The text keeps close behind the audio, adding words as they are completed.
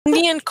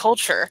Indian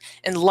culture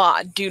and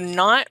law do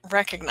not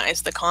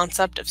recognize the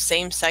concept of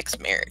same-sex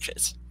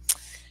marriages.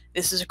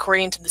 This is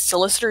according to the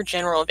Solicitor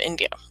General of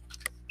India.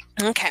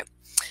 Okay.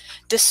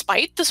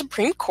 Despite the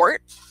Supreme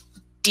Court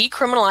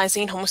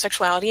decriminalizing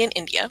homosexuality in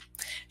India,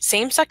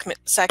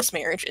 same-sex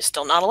marriage is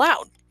still not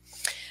allowed.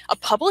 A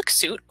public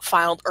suit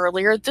filed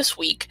earlier this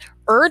week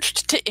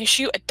urged to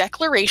issue a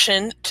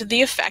declaration to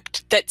the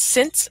effect that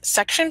since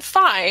Section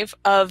 5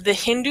 of the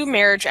Hindu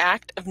Marriage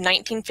Act of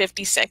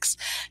 1956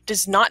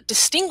 does not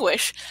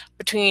distinguish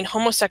between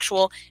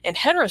homosexual and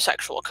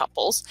heterosexual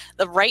couples,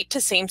 the right to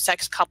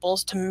same-sex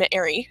couples to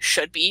marry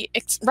should be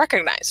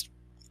recognized.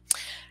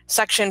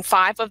 Section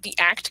 5 of the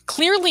Act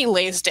clearly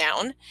lays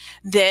down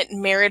that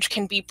marriage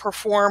can be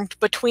performed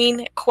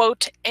between,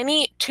 quote,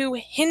 any two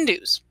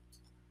Hindus.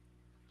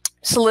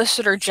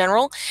 Solicitor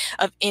General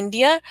of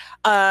India,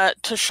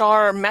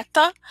 Tushar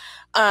Mehta,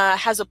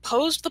 has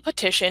opposed the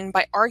petition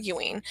by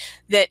arguing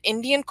that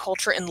Indian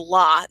culture and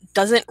law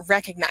doesn't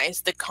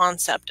recognize the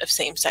concept of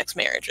same-sex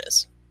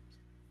marriages.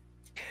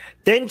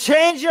 Then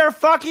change your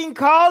fucking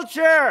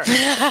culture!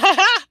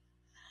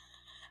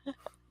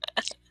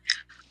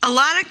 A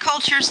lot of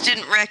cultures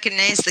didn't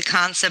recognize the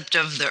concept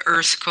of the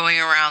earth going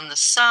around the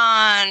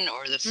sun,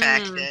 or the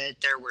fact that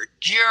there were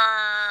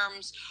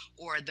germs,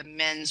 or the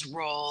men's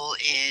role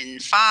in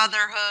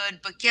fatherhood.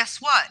 But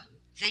guess what?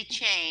 They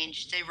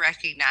changed, they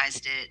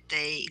recognized it,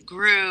 they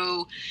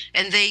grew,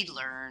 and they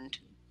learned.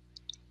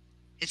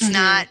 It's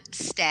not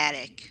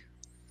static.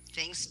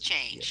 Things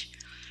change.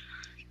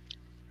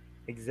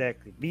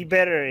 Exactly. Be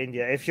better,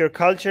 India. If your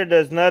culture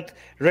does not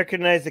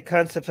recognize the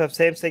concept of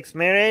same-sex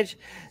marriage,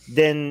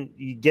 then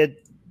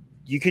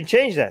you can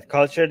change that.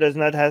 Culture does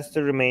not have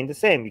to remain the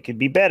same. You could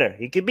be better.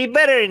 You could be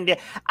better, India.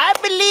 I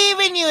believe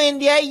in you,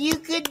 India. You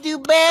could do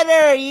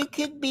better. You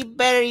could be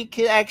better. You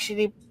could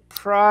actually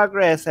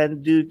progress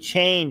and do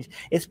change.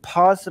 It's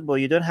possible.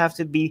 You don't have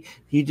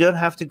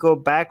to go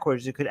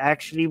backwards. You could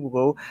actually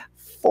go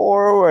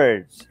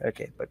forwards.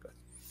 Okay, but go.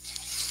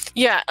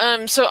 Yeah,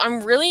 so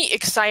I'm really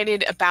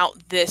excited about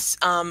this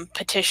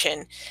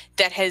petition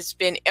that has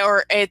been,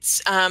 or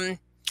it's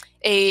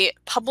a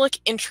public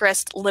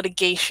interest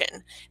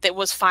litigation that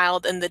was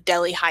filed in the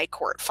Delhi High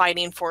Court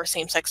fighting for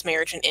same-sex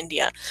marriage in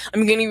India.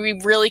 I'm going to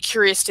be really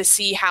curious to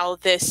see how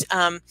this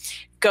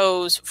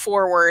goes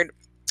forward.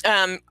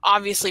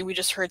 Obviously, we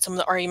just heard some of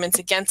the arguments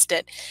against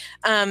it,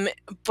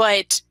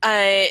 but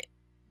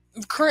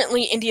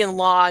currently Indian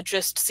law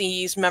just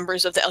sees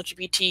members of the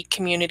LGBT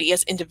community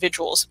as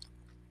individuals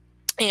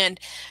and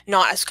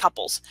not as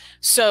couples.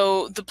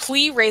 So the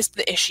plea raised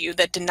the issue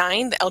that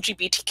denying the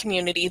LGBT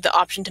community the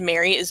option to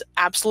marry is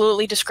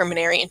absolutely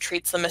discriminatory and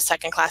treats them as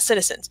second-class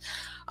citizens.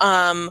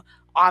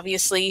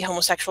 Obviously,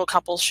 homosexual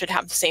couples should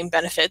have the same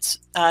benefits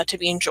to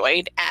be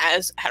enjoyed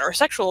as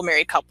heterosexual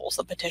married couples,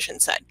 the petition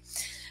said.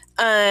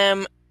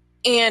 And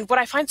what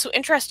I find so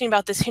interesting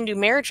about this Hindu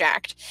Marriage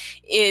Act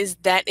is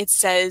that it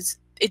says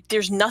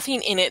there's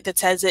nothing in it that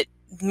says that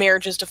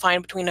marriage is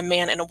defined between a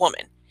man and a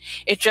woman.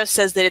 It just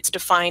says that it's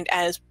defined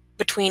as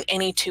between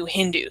any two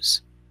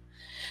Hindus.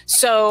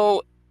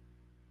 So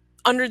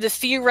under the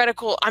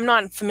theoretical, I'm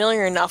not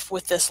familiar enough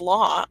with this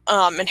law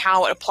and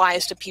how it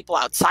applies to people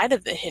outside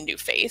of the Hindu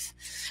faith.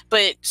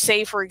 But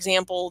say, for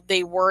example,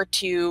 they were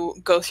to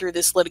go through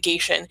this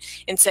litigation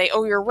and say,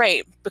 oh, you're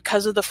right,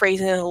 because of the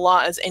phrasing of the law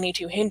as any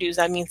two Hindus,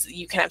 that means that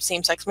you can have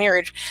same-sex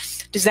marriage.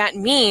 Does that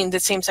mean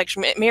that same-sex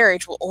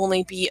marriage will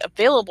only be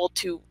available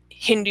to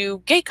Hindu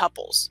gay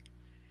couples?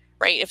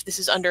 Right, if this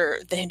is under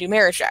the Hindu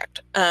Marriage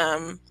Act.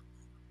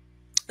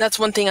 That's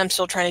one thing I'm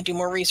still trying to do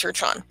more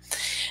research on,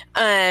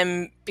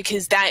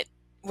 because that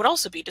would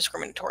also be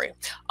discriminatory.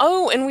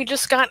 Oh, and we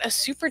just got a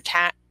super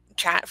chat,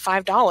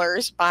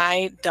 $5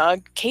 by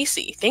Doug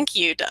Casey. Thank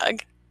you,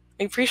 Doug.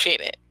 We appreciate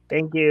it.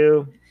 Thank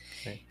you.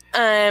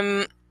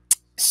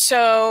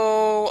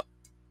 So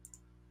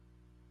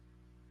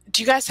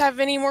do you guys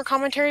have any more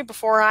commentary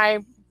before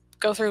I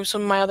go through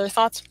some of my other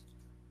thoughts?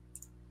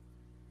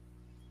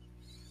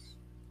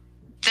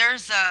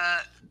 There's a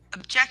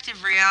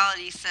objective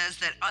reality says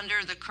that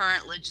under the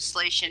current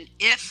legislation,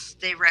 if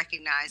they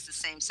recognize the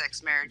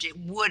same-sex marriage, it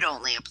would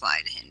only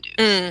apply to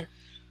Hindus.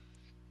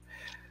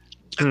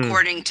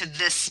 According to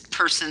this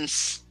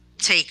person's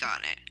take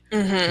on it.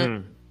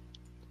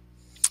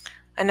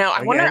 I know.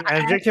 I wonder.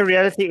 Objective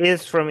reality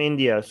is from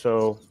India,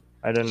 so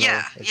I don't know.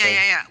 Yeah.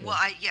 Well,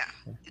 I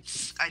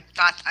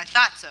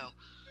thought so.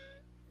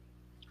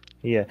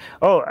 Yeah.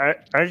 Oh,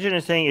 Arjun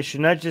is saying it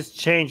should not just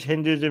change.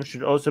 Hinduism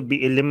should also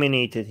be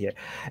eliminated here.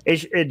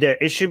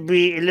 It should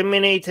be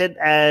eliminated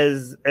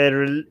as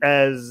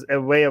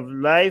a way of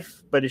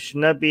life, but it should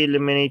not be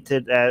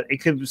eliminated as. It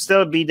could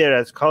still be there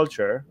as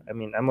culture. I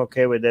mean, I'm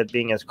okay with that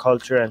being as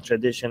culture and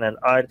tradition and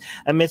art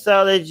and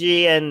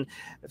mythology and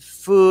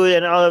food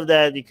and all of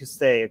that. You could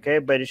stay, okay,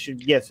 but it should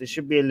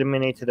be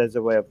eliminated as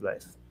a way of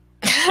life.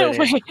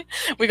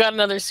 We got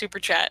another super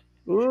chat.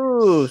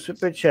 Ooh,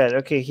 super chat.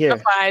 Okay, here.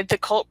 By the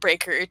Cult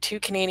Breaker,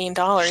 $2 Canadian.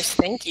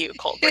 Thank you,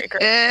 Cult Breaker.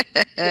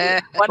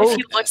 What if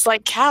he looks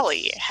like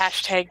Callie?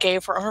 #gay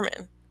for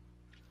Armin.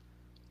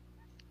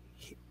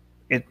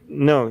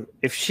 No,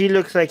 if she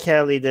looks like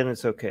Kelly, then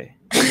it's okay.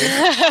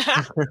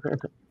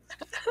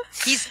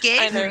 He's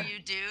gay for you,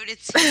 dude.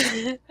 It's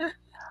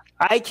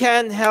I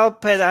can't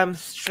help it. I'm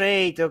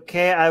straight,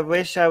 okay? I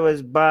wish I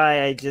was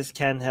bi. I just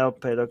can't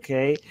help it,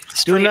 okay?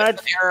 Do not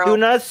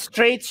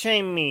straight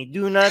shame me.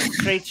 Do not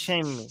straight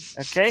shame me,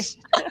 okay?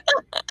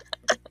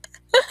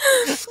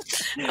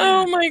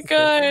 Oh my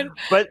god.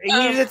 But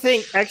here's the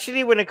thing.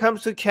 Actually, when it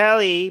comes to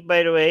Cali,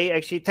 by the way,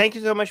 actually, thank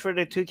you so much for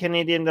the $2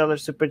 Canadian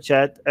super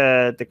chat,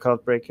 the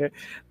cult breaker.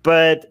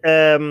 But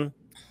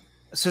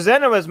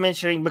Susanna was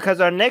mentioning,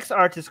 because our next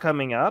art is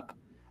coming up,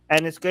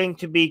 and it's going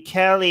to be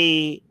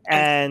Kelly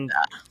and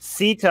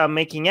Sita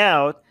making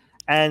out,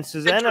 and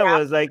Susanna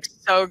was like,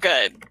 so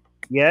good.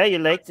 Yeah, you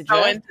like the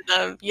draft? So into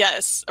them.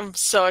 Yes, I'm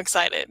so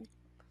excited.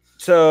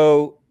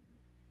 So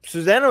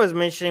Susanna was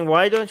mentioning,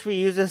 why don't we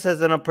use this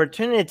as an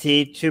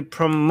opportunity to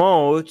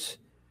promote,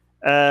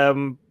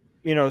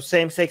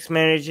 same-sex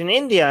marriage in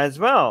India as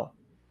well?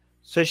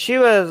 So she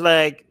was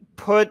like,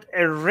 put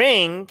a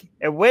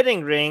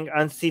wedding ring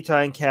on Sita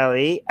and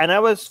Kelly, and I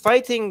was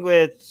fighting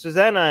with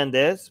Susanna on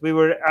this. We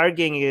were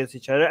arguing against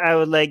each other. I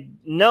was like,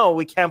 no,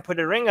 we can't put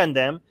a ring on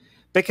them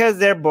because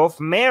they're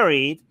both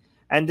married,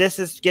 and this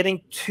is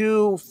getting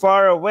too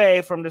far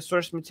away from the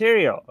source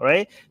material,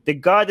 right? The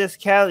goddess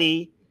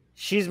Kali,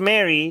 she's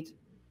married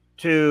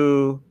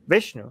to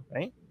Vishnu,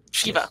 right?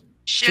 Shiva. Yes.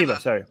 Shiva,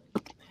 sorry.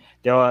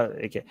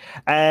 Okay.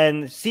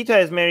 And Sita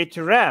is married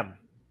to Ram,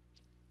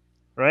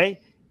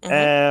 right?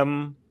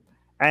 Mm-hmm.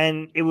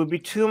 And it would be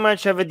too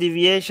much of a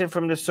deviation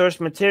from the source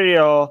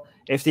material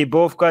if they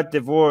both got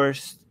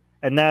divorced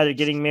and now they're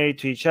getting married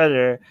to each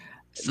other.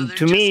 So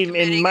to me,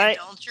 in my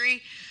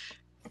adultery.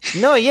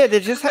 No, yeah, they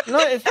just no.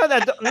 It's not.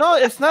 No,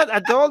 it's not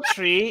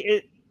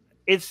adultery.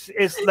 It's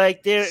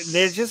like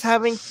they're just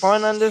having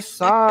fun on the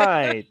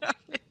side.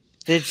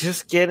 They're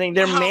just getting.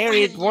 They're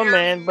married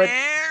women, but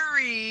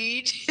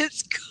married.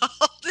 It's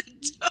called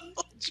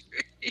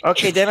adultery.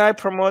 Okay, then I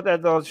promote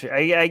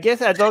adultery. I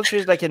guess adultery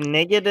is like a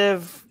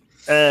negative.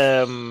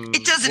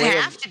 It doesn't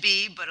have to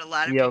be, but a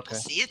lot of people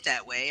see it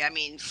that way. I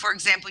mean, for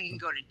example, you can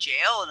go to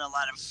jail in a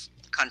lot of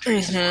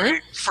countries for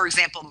it. For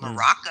example,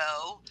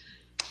 Morocco,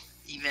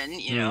 even,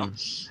 you know.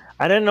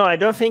 I don't know. I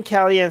don't think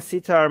Kali and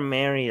Sita are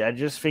married. I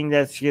just think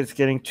that she's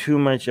getting too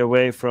much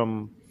away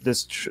from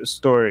this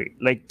story.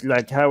 Like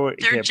how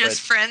they're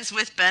just friends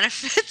with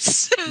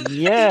benefits.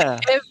 Yeah.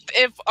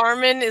 If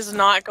Armin is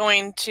not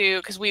going to,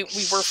 because we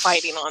were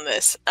fighting on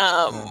this.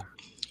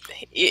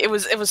 It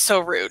was so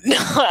rude.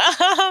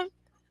 I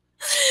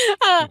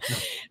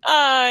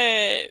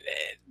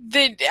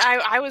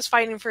was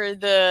fighting for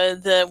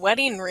the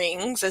wedding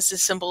rings as a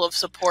symbol of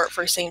support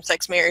for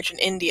same-sex marriage in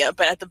India,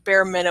 but at the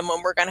bare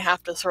minimum, we're going to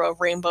have to throw a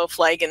rainbow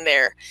flag in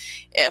there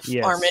if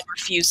Armin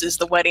refuses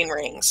the wedding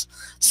rings.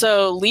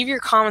 So leave your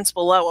comments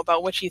below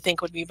about which you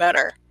think would be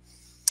better.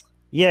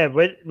 Yeah,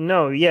 but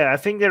no, I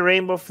think the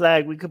rainbow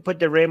flag, we could put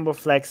the rainbow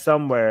flag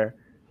somewhere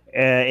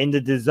in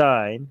the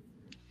design,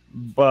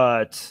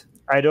 but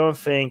I don't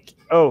think.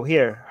 Oh,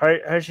 here,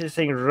 Hershey's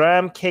saying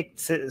Ram kicked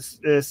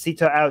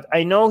Sita out.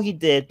 I know he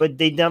did, but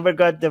they never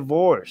got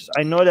divorced.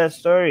 I know that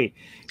story.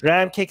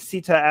 Ram kicked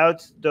Sita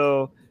out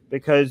though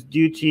because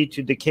duty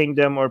to the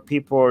kingdom or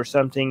people or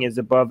something is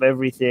above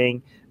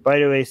everything. By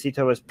the way,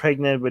 Sita was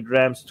pregnant with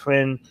Ram's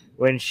twin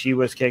when she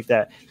was kicked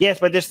out. Yes,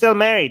 but they're still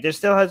married. They're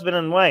still husband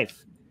and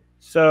wife.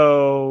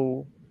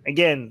 So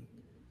again,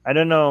 I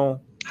don't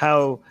know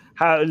how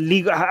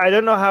legal. I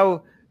don't know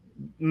how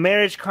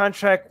marriage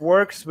contract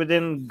works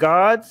within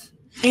God's.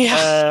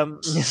 Yeah.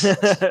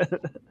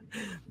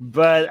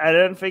 But I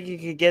don't think you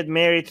could get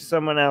married to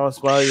someone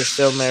else while you're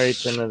still married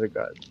to another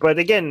God. But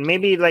again,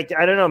 maybe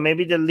I don't know.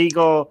 Maybe the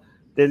legal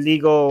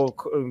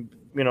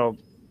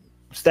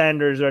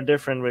standards are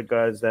different with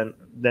gods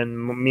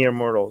than mere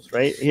mortals,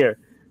 right? Here.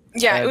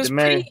 Yeah, it was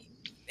pretty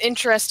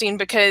interesting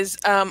because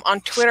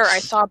on Twitter I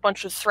saw a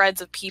bunch of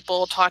threads of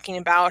people talking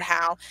about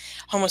how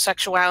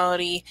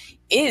homosexuality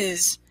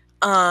is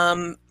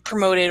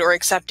promoted or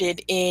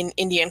accepted in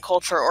Indian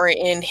culture or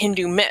in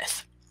Hindu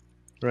myth.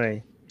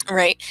 Right.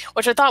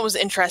 Which I thought was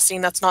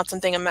interesting. That's not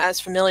something I'm as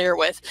familiar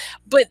with.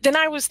 But then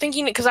I was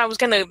thinking, because I was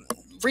going to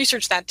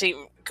research that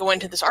to go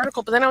into this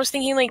article, but then I was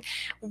thinking,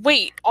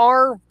 wait,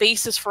 our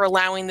basis for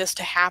allowing this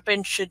to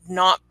happen should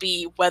not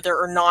be whether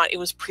or not it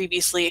was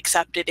previously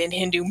accepted in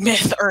Hindu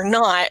myth or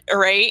not,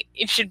 right?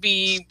 It should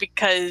be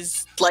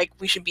because,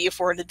 we should be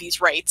afforded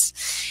these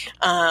rights,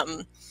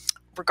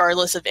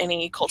 regardless of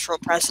any cultural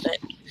precedent.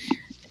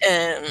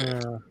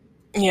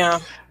 Yeah.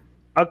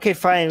 Okay,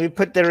 fine. We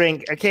put the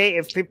ring. Okay,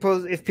 if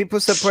people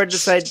support the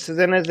side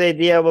Susanna's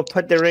idea, we'll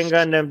put the ring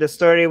on them. The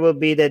story will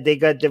be that they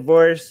got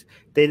divorced.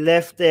 They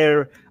left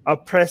their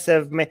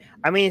oppressive.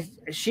 I mean,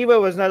 Shiva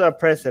was not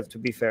oppressive, to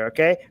be fair.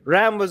 Okay,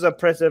 Ram was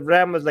oppressive.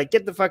 Ram was like,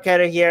 "Get the fuck out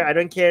of here! I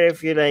don't care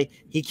if you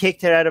He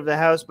kicked her out of the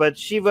house. But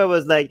Shiva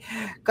was like,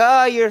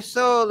 "God, you're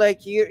so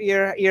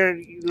you're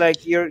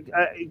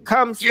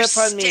come step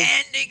on me. You're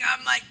standing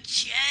on my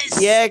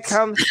chest. Yeah,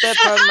 come step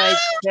on my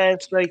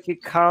chest. You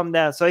calm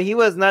down." So he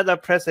was not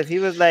oppressive. He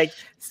was like,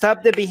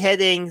 "Stop the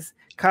beheadings.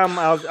 come,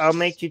 I'll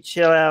make you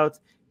chill out.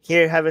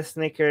 Here, have a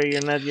Snicker.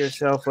 You're not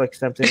yourself, like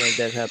something like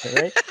that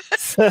happened, right?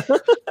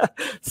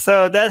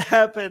 So that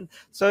happened.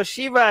 So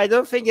Shiva, I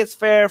don't think it's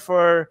fair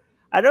for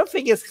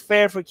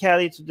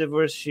Callie to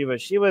divorce Shiva.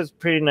 She was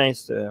pretty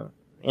nice to him.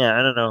 Yeah,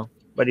 I don't know.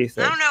 What do you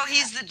think? I don't know.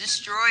 He's the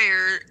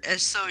destroyer,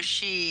 as so is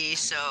she.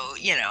 So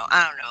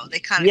I don't know. They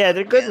kind of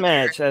they're good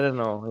match. I don't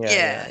know.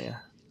 Yeah.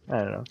 I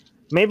don't know.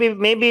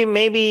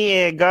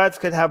 Maybe gods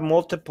could have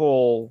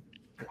multiple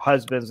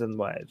husbands and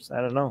wives.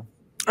 I don't know.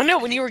 I know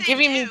when you were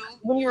giving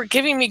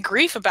me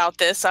grief about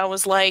this, I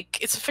was like,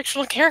 it's a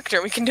fictional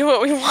character. We can do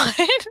what we want.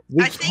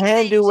 We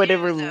can do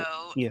whatever. And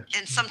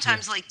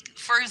sometimes, like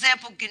for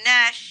example,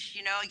 Ganesh,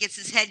 he gets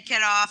his head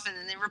cut off, and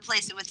then they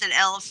replace it with an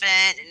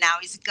elephant, and now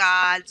he's a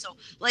god. So,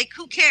 like,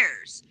 who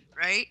cares,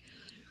 right?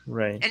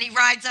 Right. And he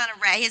rides on a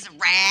rat. He has a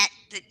rat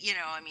that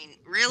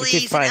really,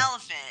 he's an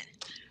elephant.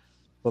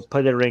 We'll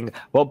put a ring.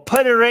 We'll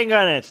put a ring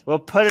on it. We'll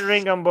put a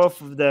ring on both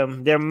of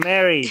them. They're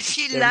married. If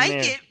you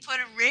it, put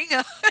a ring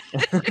on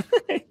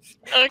it.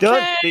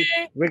 Okay.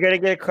 We're gonna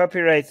get a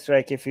copyright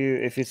strike if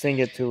you sing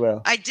it too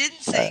well. I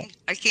didn't sing.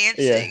 I can't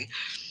sing.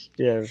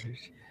 Yeah.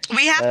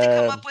 We have to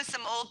come up with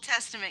some Old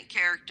Testament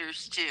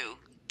characters too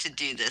to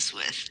do this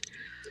with.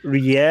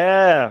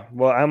 Yeah.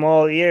 Well, I'm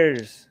all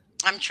ears.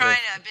 I'm trying.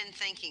 I've been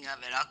thinking of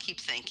it. I'll keep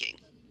thinking.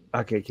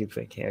 Okay, keep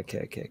thinking.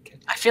 Okay.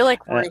 I feel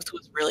like Ruth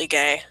was really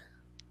gay.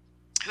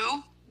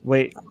 Who?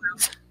 Wait.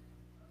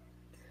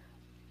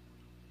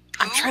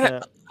 I'm trying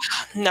to.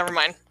 Never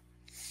mind.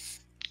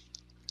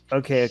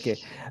 Okay. Okay.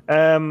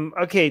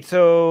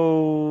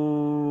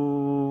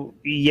 So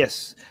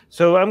yes.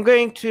 So I'm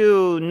going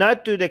to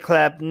not do the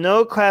clap.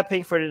 No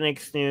clapping for the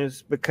next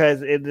news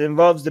because it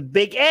involves the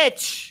big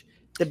itch.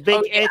 The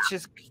big itch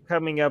is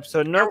coming up.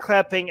 So no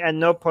clapping and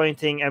no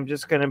pointing. I'm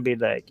just gonna be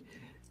like.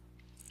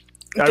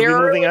 Are we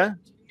moving on?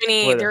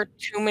 There are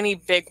too many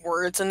big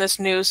words in this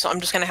news, so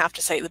I'm just gonna have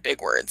to say the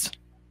big words.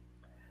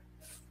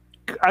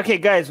 Okay,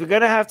 guys, we're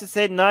gonna have to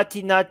say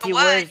naughty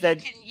words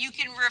that you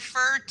can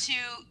refer to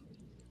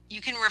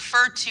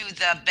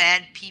the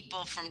bad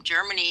people from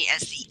Germany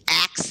as the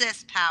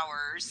Axis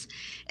powers,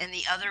 and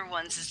the other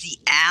ones as the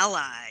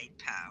Allied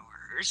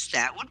powers.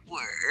 That would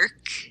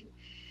work.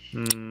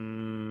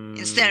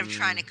 Instead of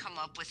trying to come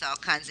up with all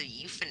kinds of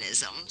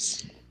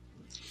euphemisms.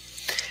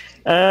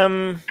 I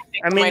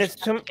mean, it's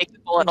take the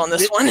bullet on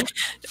this one.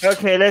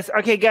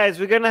 Okay, guys,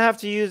 we're gonna have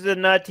to use the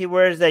naughty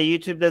words that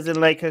YouTube doesn't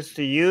like us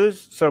to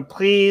use. So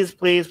please,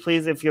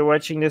 if you're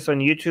watching this on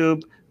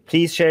YouTube,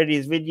 please share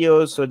these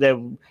videos so that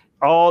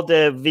all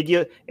the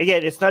video.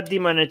 Again, it's not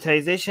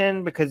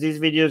demonetization because these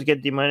videos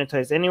get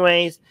demonetized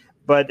anyways,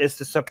 but it's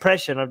the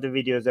suppression of the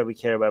videos that we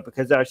care about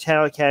because our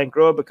channel can't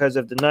grow because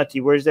of the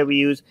naughty words that we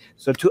use.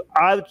 So to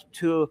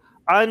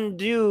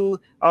undo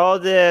all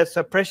the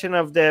suppression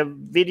of the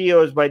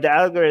videos by the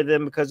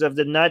algorithm because of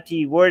the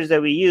naughty words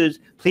that we use,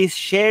 please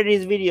share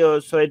these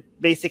videos so it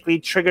basically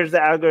triggers the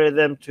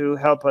algorithm to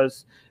help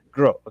us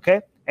grow.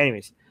 Okay?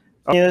 Anyways,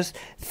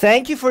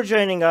 thank you for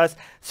joining us.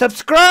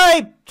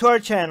 Subscribe to our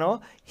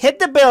channel. Hit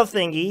the bell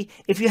thingy.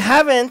 If you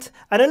haven't,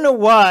 I don't know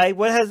why.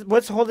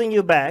 What's holding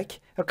you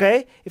back?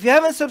 Okay? If you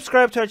haven't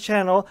subscribed to our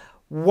channel,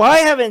 why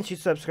haven't you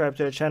subscribed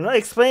to our channel?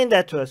 Explain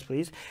that to us,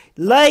 please.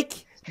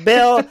 Like,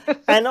 bell,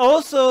 and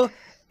also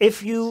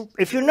if you're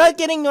not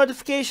getting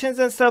notifications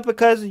and stuff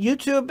because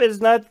YouTube is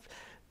not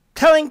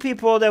telling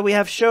people that we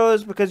have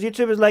shows because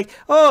YouTube is like,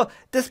 oh,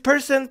 this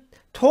person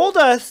told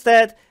us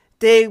that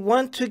they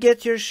want to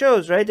get your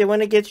shows, right? They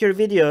want to get your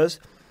videos,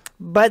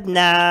 but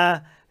nah,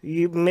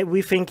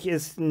 we think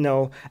is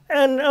no.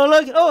 And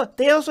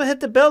they also hit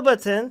the bell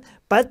button,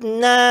 but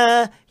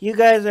nah, you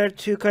guys are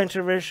too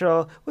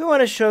controversial. We want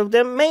to show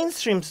them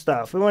mainstream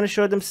stuff. We want to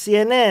show them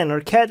CNN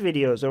or cat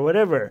videos or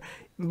whatever.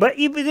 But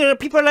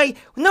people are like,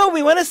 no,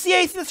 we want to see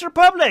Atheist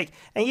Republic.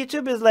 And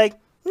YouTube is like,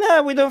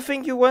 no, we don't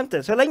think you want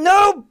this. We're like,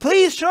 no,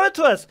 please show it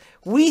to us.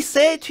 We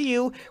say to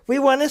you, we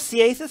want to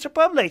see Atheist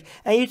Republic.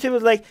 And YouTube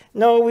is like,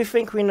 no, we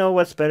think we know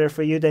what's better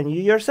for you than you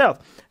yourself.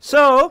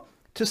 So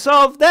to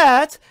solve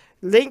that,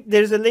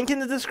 there's a link in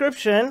the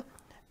description,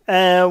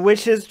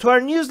 which is to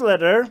our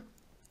newsletter.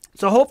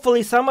 So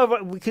hopefully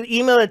we could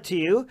email it to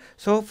you.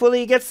 So hopefully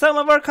you get some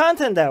of our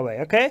content that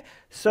way. Okay.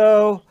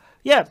 So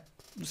yeah.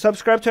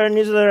 Subscribe to our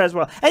newsletter as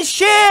well and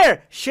share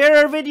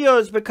our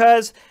videos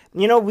because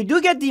we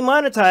do get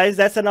demonetized.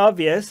 That's an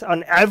obvious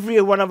on every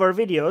one of our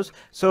videos,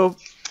 so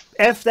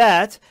F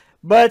that,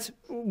 but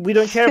we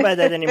don't care about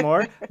that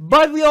anymore.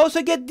 But we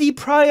also get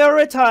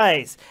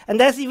deprioritized, and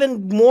that's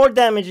even more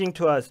damaging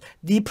to us.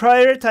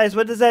 Deprioritized,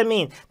 what does that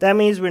mean? That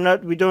means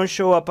we don't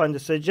show up on the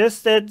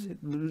suggested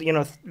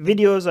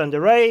videos on the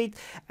right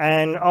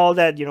and all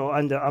that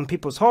on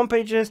people's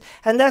homepages,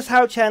 and that's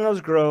how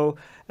channels grow.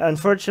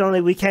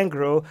 Unfortunately, we can't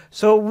grow,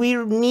 so we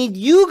need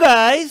you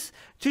guys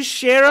to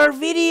share our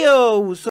videos.